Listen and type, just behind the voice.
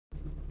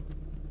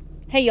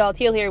Hey y'all,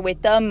 Teal here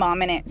with the Mom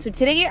Minute. So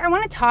today I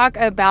want to talk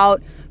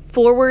about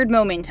forward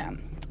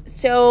momentum.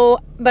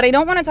 But I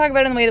don't want to talk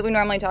about it in the way that we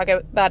normally talk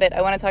about it.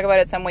 I want to talk about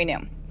it some way new.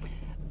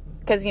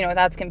 Because,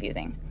 that's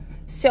confusing.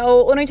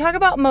 So when we talk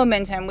about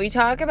momentum, we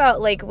talk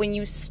about like when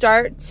you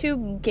start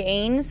to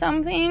gain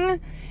something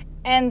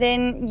and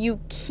then you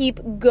keep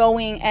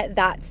going at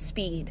that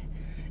speed.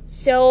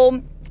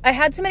 So I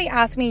had somebody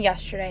ask me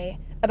yesterday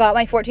about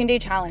my 14-day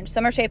challenge.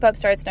 Summer Shape Up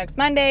starts next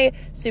Monday.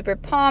 Super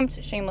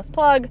pumped. Shameless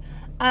plug.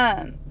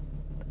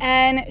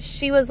 And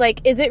she was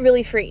like, is it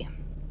really free?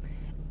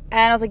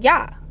 And I was like,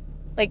 yeah,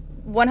 like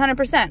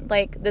 100%.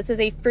 Like, this is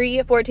a free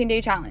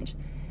 14-day challenge.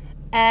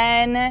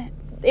 And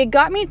it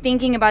got me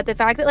thinking about the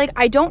fact that, like,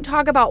 I don't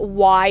talk about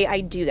why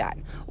I do that.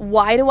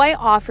 Why do I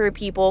offer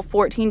people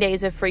 14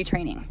 days of free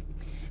training?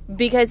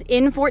 Because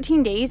in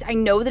 14 days, I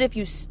know that if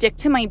you stick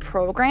to my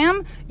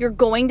program, you're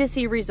going to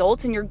see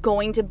results and you're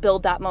going to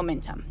build that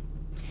momentum.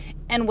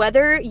 And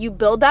whether you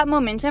build that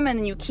momentum and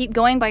then you keep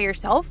going by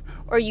yourself,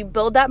 or you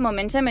build that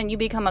momentum and you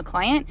become a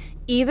client,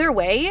 either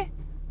way,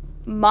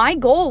 my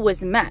goal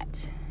was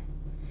met.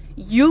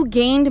 You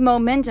gained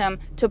momentum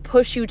to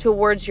push you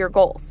towards your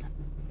goals.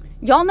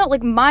 Y'all know,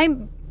 like, my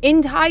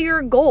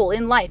entire goal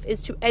in life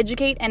is to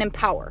educate and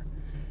empower.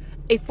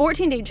 A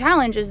 14-day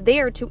challenge is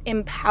there to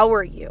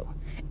empower you.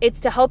 It's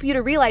to help you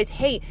to realize,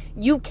 hey,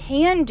 you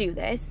can do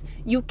this,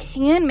 you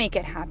can make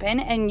it happen,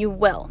 and you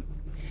will.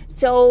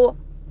 So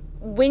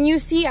when you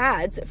see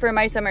ads for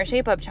my Summer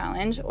Shape Up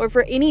challenge or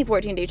for any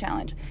 14-day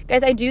challenge,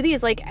 guys, I do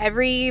these like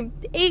every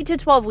 8 to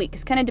 12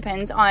 weeks. Kind of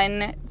depends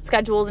on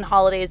schedules and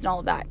holidays and all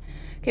of that.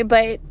 Okay,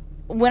 but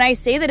when I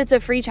say that it's a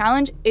free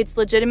challenge, it's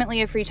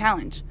legitimately a free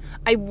challenge.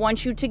 I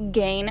want you to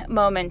gain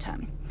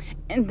momentum.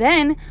 And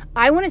then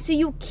I want to see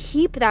you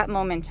keep that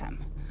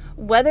momentum.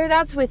 Whether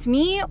that's with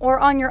me or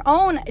on your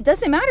own, it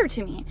doesn't matter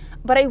to me.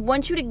 But I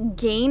want you to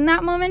gain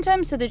that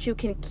momentum so that you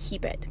can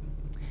keep it.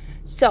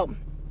 So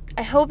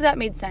I hope that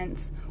made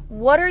sense.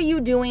 What are you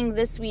doing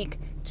this week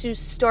to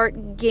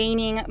start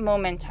gaining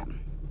momentum?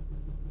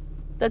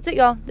 That's it,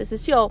 y'all. This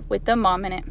is Teal with the Mom Minute.